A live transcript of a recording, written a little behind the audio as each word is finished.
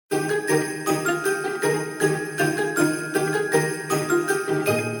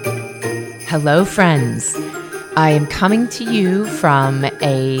Hello, friends. I am coming to you from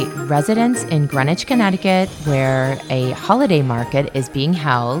a residence in Greenwich, Connecticut, where a holiday market is being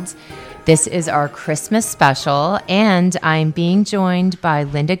held. This is our Christmas special, and I'm being joined by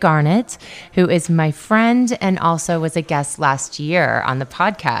Linda Garnett, who is my friend and also was a guest last year on the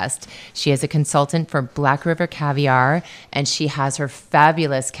podcast. She is a consultant for Black River Caviar, and she has her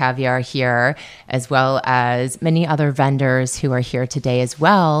fabulous caviar here, as well as many other vendors who are here today as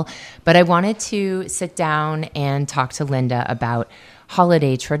well. But I wanted to sit down and talk to Linda about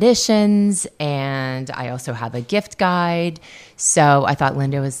holiday traditions, and I also have a gift guide. So I thought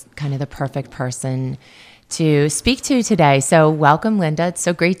Linda was kind of the perfect person to speak to today. So welcome, Linda. It's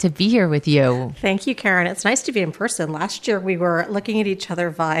so great to be here with you. Thank you, Caryn. It's nice to be in person. Last year we were looking at each other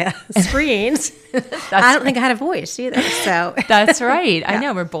via screens. I don't think I had a voice either. So that's right. Yeah. I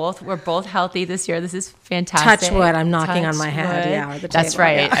know we're both healthy this year. This is fantastic. Touch wood. I'm knocking on my head. Yeah, or the that's table.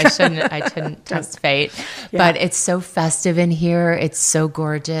 right. Yeah. I shouldn't tempt fate. Yeah. But it's so festive in here. It's so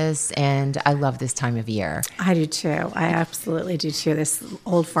gorgeous, and I love this time of year. I do too. I absolutely do too. This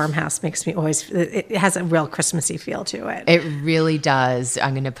old farmhouse makes me always. It has a real Christmassy feel to it. It really does.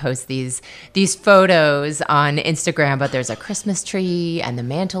 I'm going to post these photos on Instagram, but there's a Christmas tree and the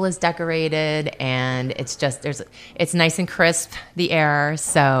mantle is decorated, and it's nice and crisp, the air.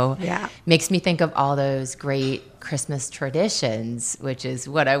 So yeah, makes me think of all those great Christmas traditions, which is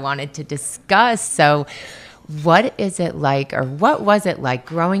what I wanted to discuss. So what is it like, or what was it like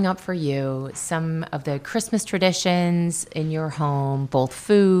growing up for you? Some of the Christmas traditions in your home, both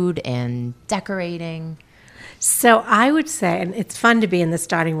food and decorating. So I would say, and it's fun to be in this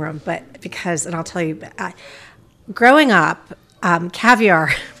dining room, and I'll tell you, growing up, caviar,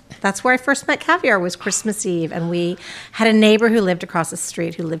 that's where I first met caviar, was Christmas Eve. And we had a neighbor who lived across the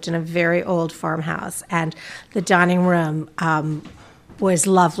street who lived in a very old farmhouse. And the dining room was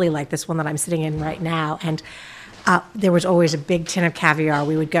lovely, like this one that I'm sitting in right now. And there was always a big tin of caviar.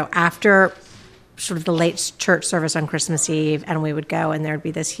 We would go after sort of the late church service on Christmas Eve, and we would go, and there'd be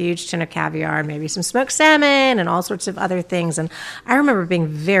this huge tin of caviar and maybe some smoked salmon and all sorts of other things. And I remember being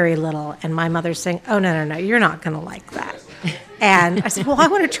very little, and my mother saying, "Oh, no, you're not going to like that." And I said, "Well, I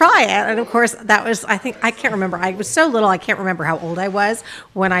want to try it." And of course, that was, I can't remember. I was so little, I can't remember how old I was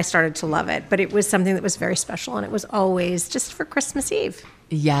when I started to love it. But it was something that was very special, and it was always just for Christmas Eve.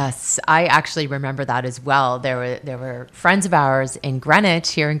 Yes, I actually remember that as well. There were friends of ours in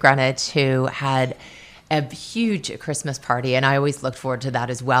Greenwich, who had a huge Christmas party, and I always looked forward to that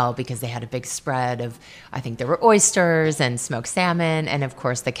as well because they had a big spread of, I think there were oysters and smoked salmon and of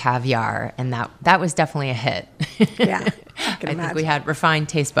course the caviar, and that was definitely a hit. Yeah, I think we had refined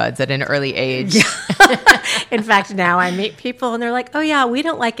taste buds at an early age. Yeah. In fact, now I meet people and they're like, "Oh yeah, we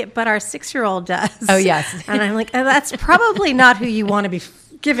don't like it, but our 6-year-old does." Oh yes. And I'm like, that's probably not who you want to be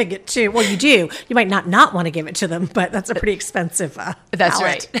giving it to. Well, you do. You might not want to give it to them, but that's a pretty expensive That's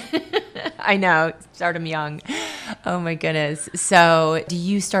palate. Right. I know. Start them young. Oh my goodness. So do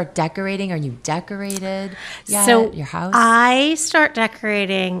you start decorating? Are you decorated yet at your house? I start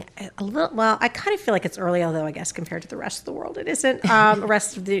decorating a little, well, I kind of feel like it's early, although I guess compared to the rest of the world, it isn't. The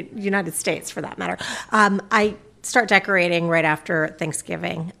rest of the United States, for that matter. I start decorating right after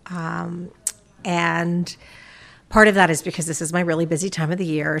Thanksgiving. And part of that is because this is my really busy time of the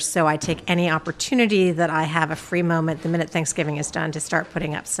year, so I take any opportunity that I have a free moment the minute Thanksgiving is done to start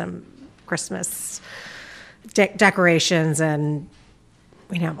putting up some Christmas decorations and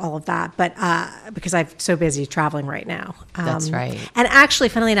all of that. But because I'm so busy traveling right now. That's right. And actually,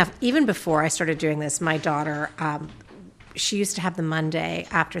 funnily enough, even before I started doing this, my daughter, she used to have the Monday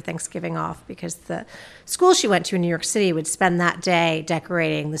after Thanksgiving off because the school she went to in New York City would spend that day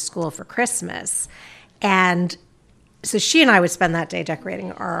decorating the school for Christmas. And so she and I would spend that day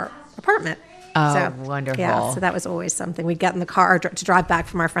decorating our apartment. Oh, so, wonderful. Yeah, so that was always something. We'd get in the car to drive back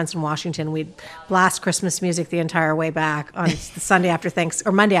from our friends in Washington. We'd blast Christmas music the entire way back on Monday after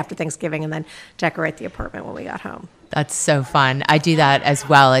Thanksgiving, and then decorate the apartment when we got home. That's so fun. I do that as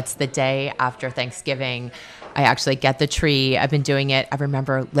well. It's the day after Thanksgiving. I actually get the tree. I've been doing it. I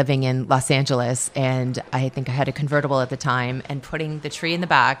remember living in Los Angeles, and I think I had a convertible at the time, and putting the tree in the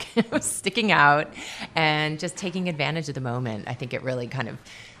back, it was sticking out, and just taking advantage of the moment. I think it really kind of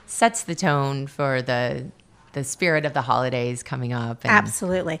sets the tone for the spirit of the holidays coming up. And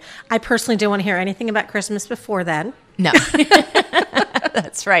absolutely. I personally don't want to hear anything about Christmas before then. No.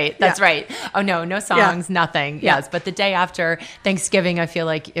 That's right. That's right. Oh, no songs, nothing. Yeah. Yes. But the day after Thanksgiving, I feel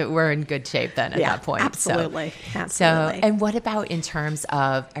like we're in good shape then at that point. Absolutely. So, and what about in terms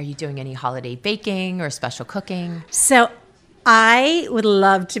of, are you doing any holiday baking or special cooking? So I would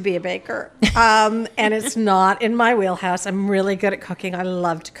love to be a baker, and it's not in my wheelhouse. I'm really good at cooking. I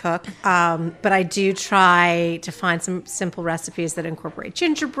love to cook, but I do try to find some simple recipes that incorporate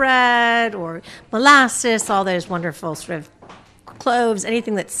gingerbread or molasses, all those wonderful sort of cloves,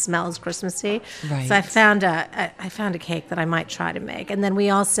 anything that smells Christmassy. Right. So I found a cake that I might try to make, and then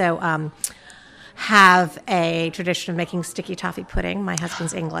we also have a tradition of making sticky toffee pudding. My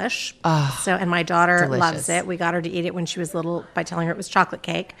husband's English, and my daughter loves it. We got her to eat it when she was little by telling her it was chocolate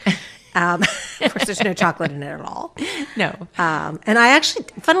cake. Of course, there's no chocolate in it at all. No. And I actually,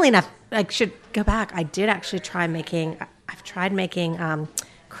 funnily enough, I should go back. I did actually I've tried making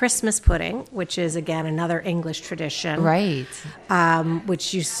Christmas pudding, which is, again, another English tradition. Right.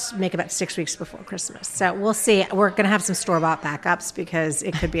 Which you make about 6 weeks before Christmas. So we'll see. We're going to have some store-bought backups because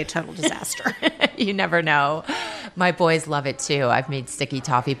it could be a total disaster. You never know. My boys love it too. I've made sticky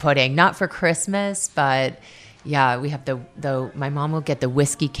toffee pudding, not for Christmas, but yeah, we have my mom will get the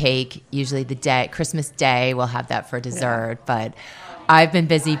whiskey cake, usually Christmas Day, we'll have that for dessert. Yeah. But I've been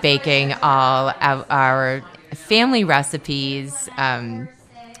busy baking all of our family recipes,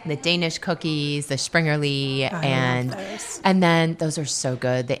 the Danish cookies, the Springerly, and then those are so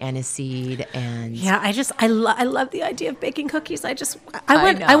good. The aniseed and I love the idea of baking cookies. I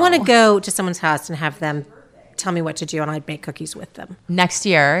want to go to someone's house and have them tell me what to do, and I'd make cookies with them. Next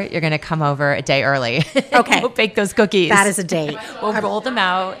year, you're going to come over a day early. Okay. We'll bake those cookies. That is a date. We'll roll them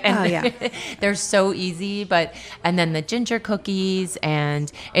out. And they're so easy. And then the ginger cookies,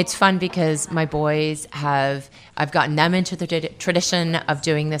 and it's fun because my boys I've gotten them into the tradition of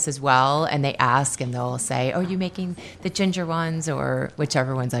doing this as well, and they ask and they'll say, are you making the ginger ones or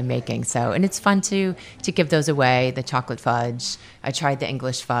whichever ones I'm making? So, and it's fun to give those away, the chocolate fudge. I tried the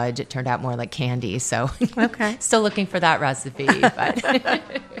English fudge. It turned out more like candy. So okay. Still looking for that recipe. But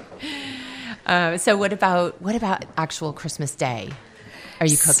so what about actual Christmas Day? Are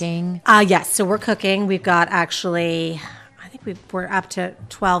you cooking? Yes. So we're cooking. We've got actually, I think we're up to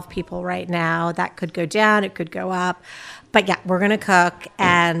 12 people right now. That could go down. It could go up. But yeah, we're going to cook.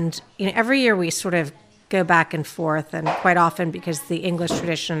 And every year we sort of go back and forth. And quite often, because the English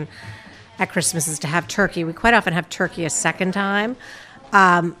tradition at Christmas is to have turkey, we quite often have turkey a second time.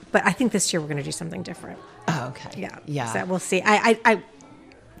 But I think this year we're going to do something different. Oh, okay. Yeah. So we'll see. I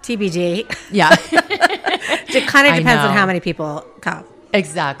TBD. Yeah. It kind of depends on how many people come.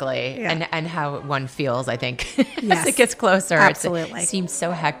 Exactly. Yeah. And how one feels, I think, as it gets closer. Absolutely. It seems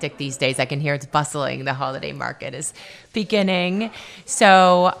so hectic these days. I can hear it's bustling. The holiday market is beginning.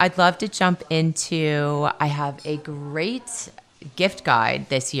 So I'd love to jump into, I have a great gift guide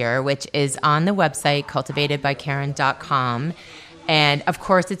this year, which is on the website, cultivatedbycaryn.com. And of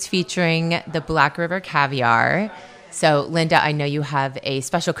course, it's featuring the Black River caviar. So, Linda, I know you have a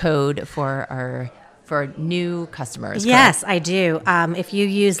special code for new customers. Yes, correct? I do. If you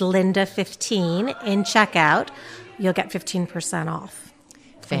use Linda15 in checkout, you'll get 15% off.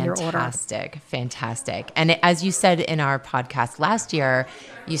 Fantastic. And as you said in our podcast last year,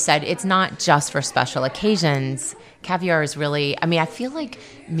 you said it's not just for special occasions. Caviar is really, I feel like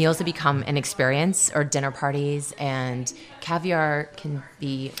meals have become an experience, or dinner parties, and caviar can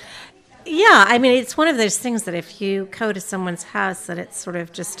be... Yeah, it's one of those things that if you go to someone's house that it's sort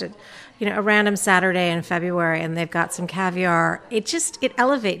of just a random Saturday in February and they've got some caviar, it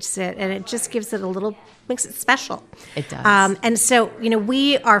elevates it, and it just gives it makes it special. It does. And so,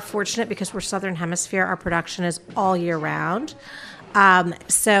 we are fortunate because we're Southern Hemisphere. Our production is all year round.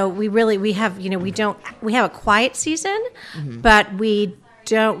 So we have a quiet season, but we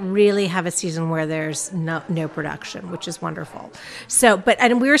don't really have a season where there's no production, which is wonderful. So,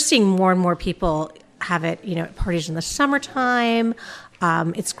 and we're seeing more and more people have it, at parties in the summertime.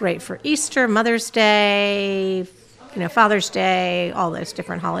 It's great for Easter, Mother's Day, Father's Day, all those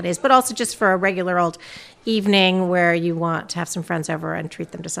different holidays, but also just for a regular old evening where you want to have some friends over and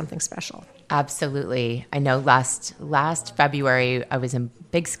treat them to something special. Absolutely. I know last February I was in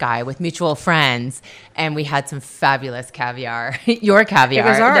Big Sky with mutual friends, and we had some fabulous caviar. Your caviar. It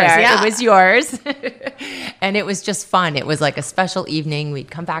was ours, yeah. It was yours. And it was just fun. It was like a special evening. We'd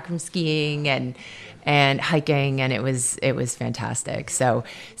come back from skiing and hiking, and it was fantastic. So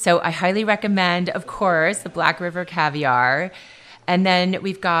I highly recommend, of course, the Black River caviar. And then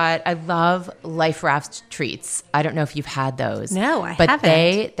I love Life Raft treats. I don't know if you've had those. No, I haven't.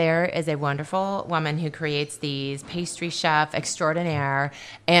 But there is a wonderful woman who creates these, pastry chef extraordinaire,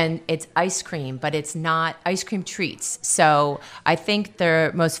 and it's ice cream, but it's not ice cream treats. So I think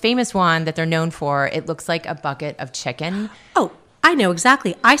their most famous one that they're known for, it looks like a bucket of chicken. Oh, I know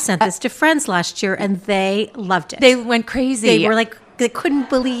exactly. I sent this to friends last year, and they loved it. They went crazy. They were like, they couldn't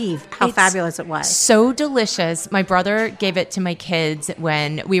believe how fabulous it was. So delicious. My brother gave it to my kids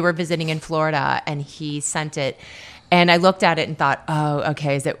when we were visiting in Florida, and he sent it. And I looked at it and thought, oh,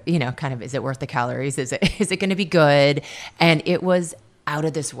 okay, is it, is it worth the calories? Is it going to be good? And it was out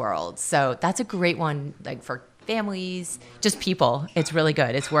of this world. So that's a great one, like for families, just people. It's really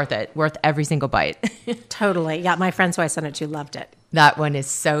good. It's worth it. Worth every single bite. Totally. Yeah, my friends who I sent it to loved it. That one is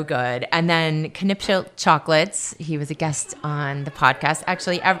so good. And then Knipschild Chocolates. He was a guest on the podcast.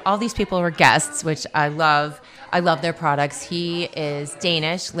 Actually, all these people were guests, which I love. I love their products. He is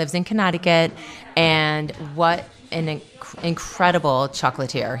Danish, lives in Connecticut, and what an incredible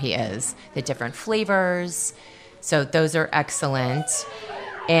chocolatier he is. The different flavors. So those are excellent.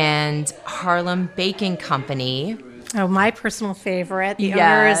 And Harlem Baking Company. Oh, my personal favorite. The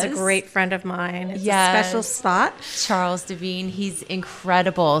owner is a great friend of mine. It's a special spot. Charles Devine, he's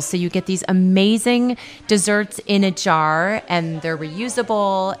incredible. So you get these amazing desserts in a jar, and they're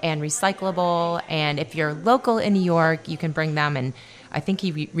reusable and recyclable. And if you're local in New York, you can bring them, and I think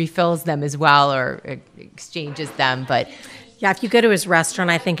he refills them as well or exchanges them. But yeah, if you go to his restaurant,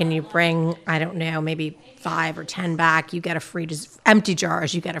 I think, and you bring, I don't know, maybe 5 or 10 back, you get a free empty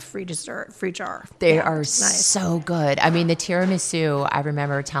jars. You get a free dessert, free jar. They are so good. I mean, the tiramisu, I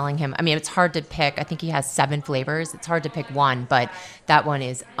remember telling him, I mean, it's hard to pick. I think he has 7 flavors. It's hard to pick one, but that one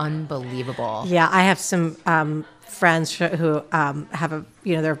is unbelievable. Yeah, I have some friends who have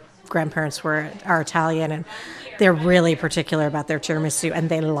their grandparents are Italian, and they're really particular about their tiramisu, and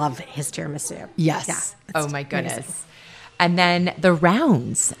they love his tiramisu. Yes. Yeah, oh my goodness. Amazing. And then the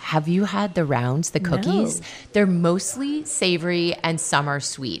rounds. Have you had the rounds, the cookies? No. They're mostly savory and some are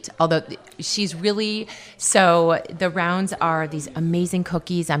sweet. Although she's really, so the rounds are these amazing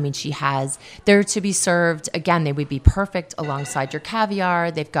cookies. I mean, they're to be served, again, they would be perfect alongside your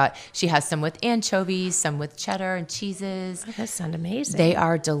caviar. She has some with anchovies, some with cheddar and cheeses. Oh, that sounds amazing. They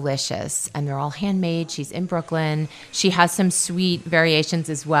are delicious and they're all handmade. She's in Brooklyn. She has some sweet variations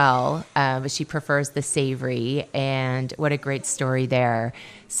as well, but she prefers the savory, and what a great story there.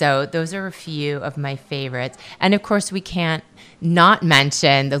 So those are a few of my favorites. And of course, we can't not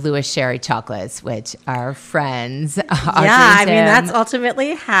mention the Louis Sherry chocolates, which are friends. Yeah, I mean, that's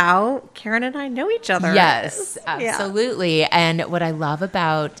ultimately how Caryn and I know each other. Yes, absolutely. Yeah. And what I love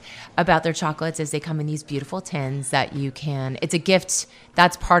about their chocolates is they come in these beautiful tins that it's a gift.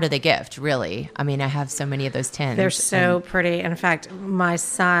 That's part of the gift, really. I mean, I have so many of those tins. They're so pretty. In fact, my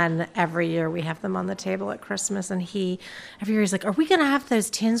son, every year we have them on the table at Christmas, and every year he's like, are we going to have those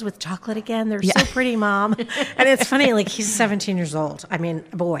tins with chocolate again? They're so pretty, Mom. And it's funny, like he's 17 years old. I mean,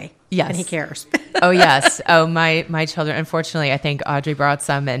 a boy. Yes. And he cares. Oh, yes. Oh, my children. Unfortunately, I think Audrey brought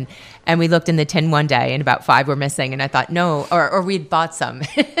some, and we looked in the tin one day, and about 5 were missing. And I thought, no, or we'd bought some.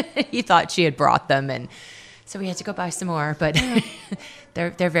 He thought she had brought them, and so we had to go buy some more. But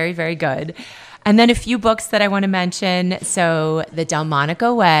they're very, very good. And then a few books that I want to mention. So The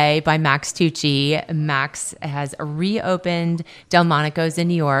Delmonico Way by Max Tucci. Max has reopened Delmonico's in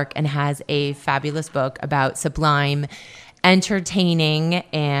New York and has a fabulous book about sublime entertaining,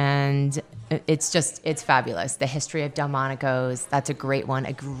 and it's fabulous. The history of Delmonico's, that's a great one,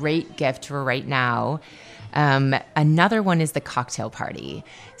 a great gift for right now. Another one is The Cocktail Party.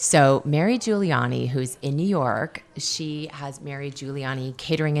 So Mary Giuliani, who's in New York, she has Mary Giuliani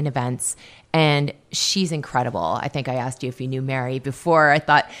Catering and Events, and she's incredible. I think I asked you if you knew Mary before. I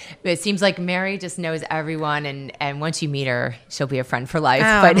thought it seems like Mary just knows everyone, and once you meet her, she'll be a friend for life.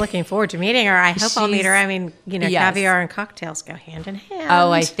 Oh, but I'm looking forward to meeting her. I hope I'll meet her. I mean, caviar and cocktails go hand in hand.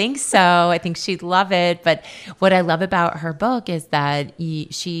 Oh, I think so. I think she'd love it. But what I love about her book is that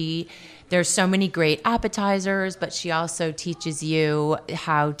there's so many great appetizers, but she also teaches you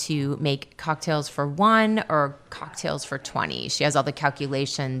how to make cocktails for 1 or cocktails for 20. She has all the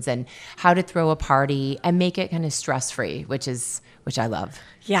calculations and how to throw a party and make it kind of stress-free, which I love.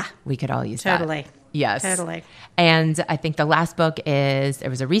 Yeah. We could all use that. Totally. Yes. Totally. And I think the last book there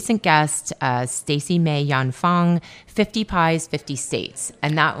was a recent guest, Stacey May Yan Fong, 50 Pies, 50 States.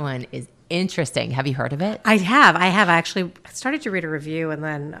 And that one is interesting. Have you heard of it? I have. Actually started to read a review, and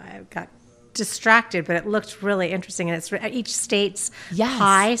then I got distracted, but it looked really interesting. And it's each state's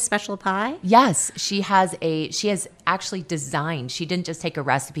pie, special pie. Yes, she has actually designed. She didn't just take a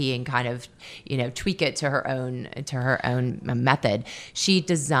recipe and kind of tweak it to her own method. She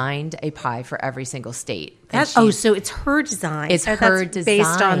designed a pie for every single state. So it's her design. It's her design.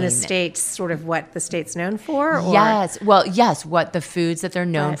 Based on the states, sort of what the state's known for? Or? Yes. Well, yes, what the foods that they're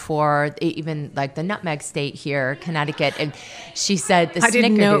known for, even like the nutmeg state here, Connecticut. And she said I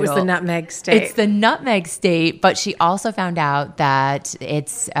didn't know it was the nutmeg state. It's the nutmeg state, but she also found out that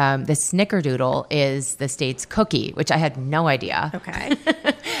it's the snickerdoodle is the state's cookie, which I had no idea. Okay.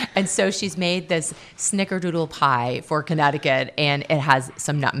 And so she's made this snickerdoodle pie for Connecticut, and it has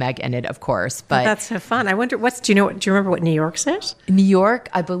some nutmeg in it, of course. But that's so fun. I wonder, do you remember what New York's is? New York,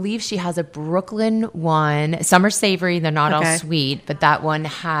 I believe she has a Brooklyn one. Some are savory, they're not all sweet, but that one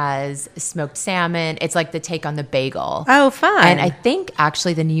has smoked salmon. It's like the take on the bagel. Oh, fun. And I think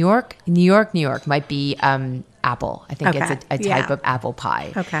actually the New York might be apple. I think it's a type of apple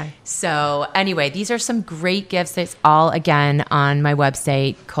pie. Okay. So anyway, these are some great gifts. It's all, again, on my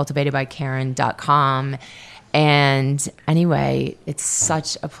website, cultivatedbycaryn.com. And anyway, it's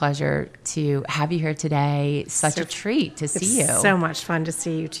such a pleasure to have you here today. Such a treat to see you. So much fun to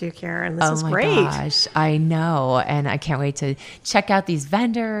see you too, Caryn. This is great. Oh my gosh, I know. And I can't wait to check out these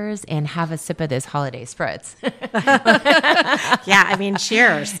vendors and have a sip of this holiday spritz. Yeah, I mean,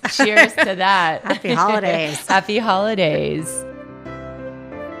 cheers. Cheers to that. Happy holidays. Happy holidays.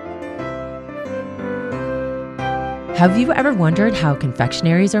 Have you ever wondered how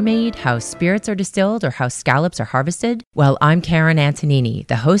confectionaries are made, how spirits are distilled, or how scallops are harvested? Well, I'm Caryn Antonini,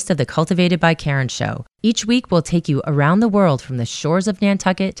 the host of the Cultivated by Caryn show. Each week, we'll take you around the world from the shores of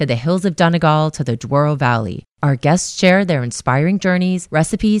Nantucket to the hills of Donegal to the Douro Valley. Our guests share their inspiring journeys,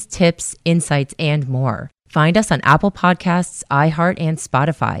 recipes, tips, insights, and more. Find us on Apple Podcasts, iHeart, and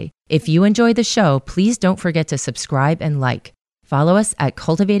Spotify. If you enjoy the show, please don't forget to subscribe and like. Follow us at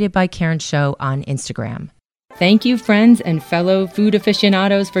Cultivated by Caryn Show on Instagram. Thank you, friends and fellow food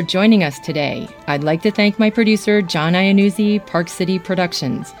aficionados, for joining us today. I'd like to thank my producer, John Iannuzzi, Park City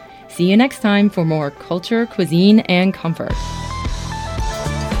Productions. See you next time for more culture, cuisine, and comfort.